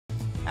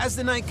As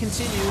the night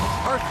continued,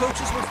 our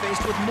coaches were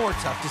faced with more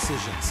tough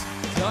decisions.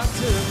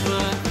 Doctor,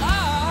 my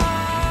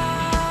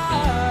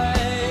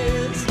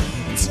eyes,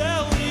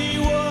 tell me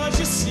what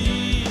you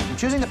see. I'm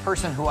choosing the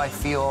person who I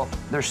feel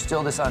there's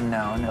still this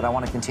unknown that I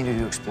want to continue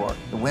to explore.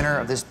 The winner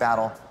of this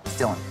battle is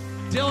Dylan.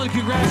 Dylan,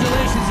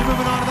 congratulations, you're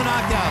moving on to the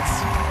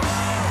knockouts.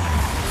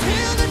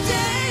 Till the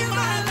day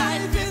my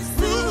life is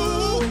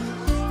through,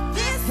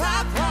 this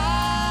I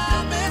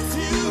promise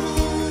you.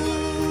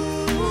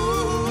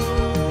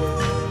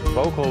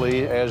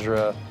 Vocally,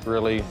 Esera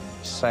really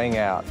sang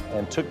out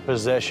and took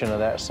possession of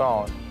that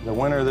song. The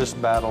winner of this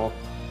battle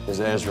is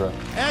Esera.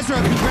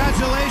 Esera,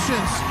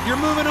 congratulations. You're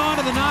moving on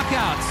to the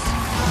knockouts.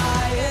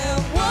 I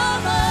am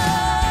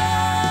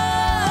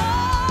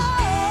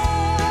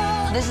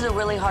woman. This is a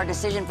really hard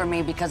decision for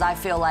me because I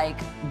feel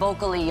like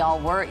vocally y'all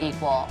were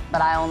equal,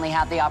 but I only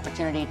have the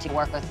opportunity to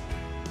work with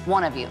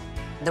one of you.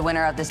 The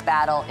winner of this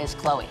battle is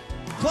Chloe.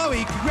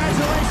 Chloe,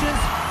 congratulations.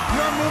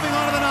 You're moving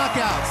on to the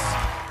knockouts.